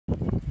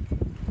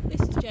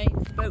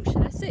again for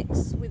Boatshed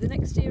Essex with an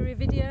exterior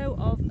video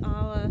of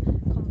our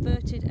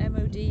converted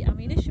MOD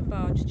ammunition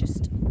barge,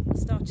 just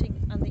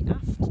starting on the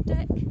aft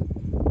deck.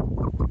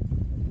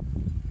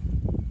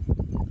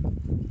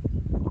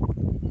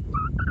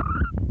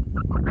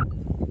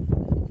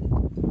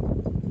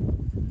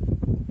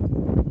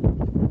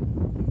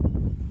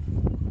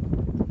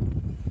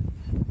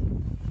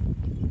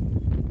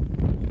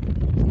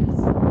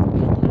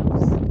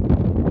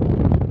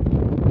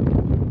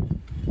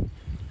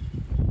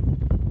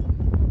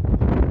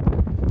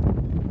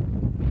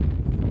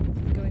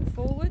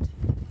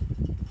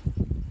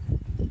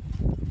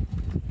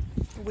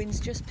 The wind's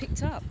just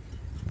picked up.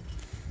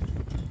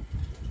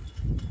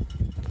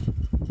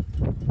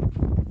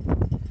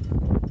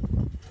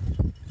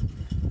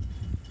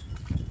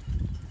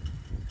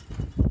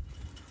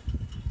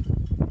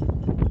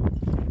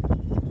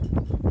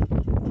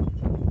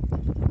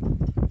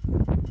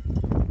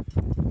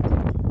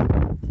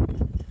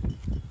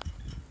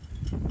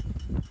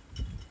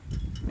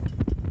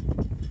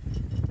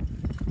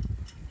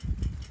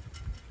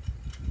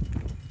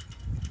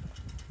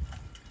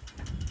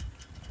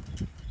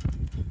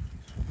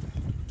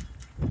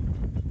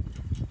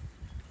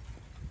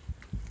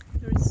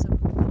 There is a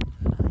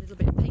little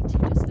bit of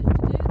painting just left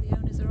to do. The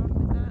owners are on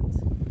with that,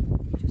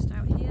 just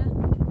out here,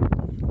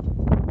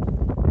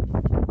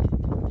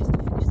 just to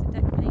finish the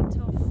deck paint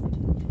off.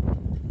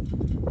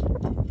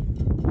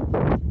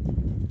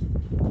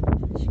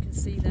 As you can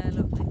see there,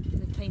 look,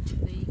 they painted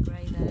the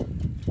grey there,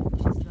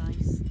 which is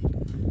nice.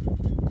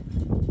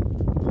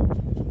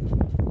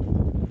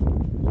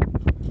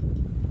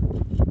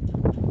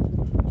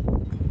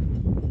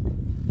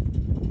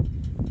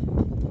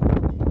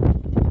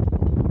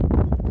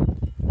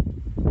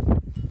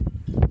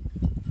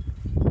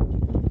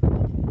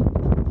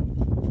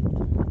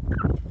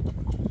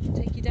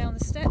 Down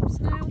the steps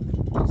now,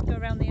 just go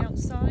around the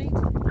outside.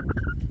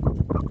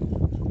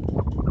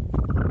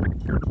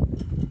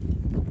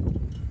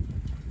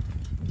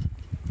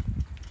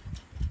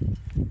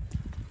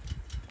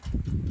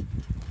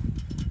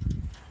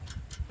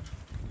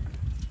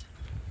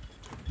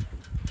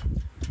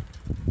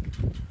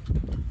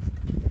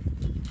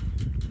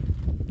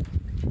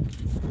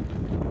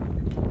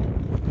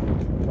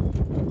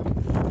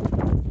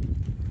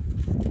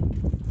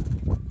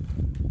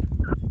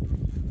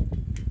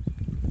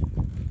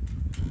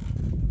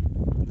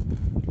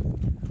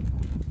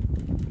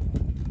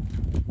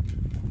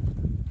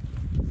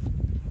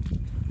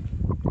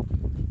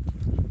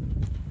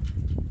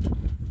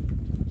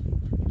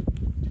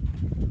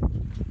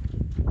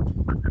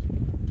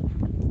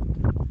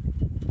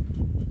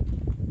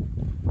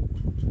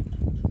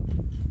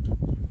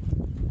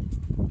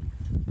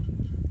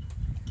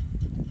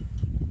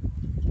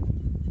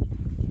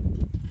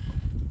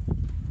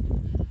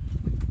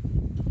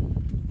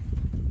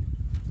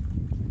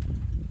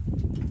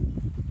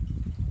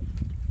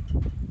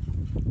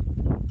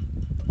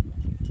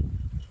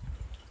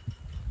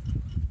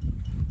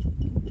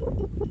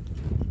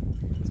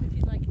 So if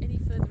you'd like any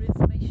further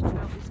information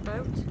about this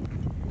boat,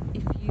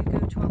 if you go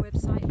to our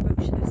website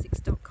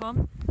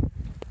boatshedessex.com,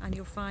 and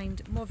you'll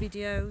find more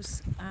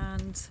videos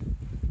and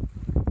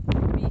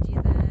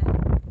media there.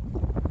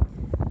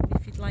 And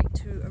if you'd like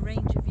to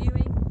arrange a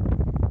viewing,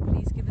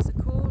 please give us a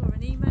call or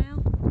an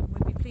email, and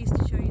we'd be pleased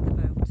to show you the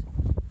boat.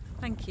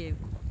 Thank you.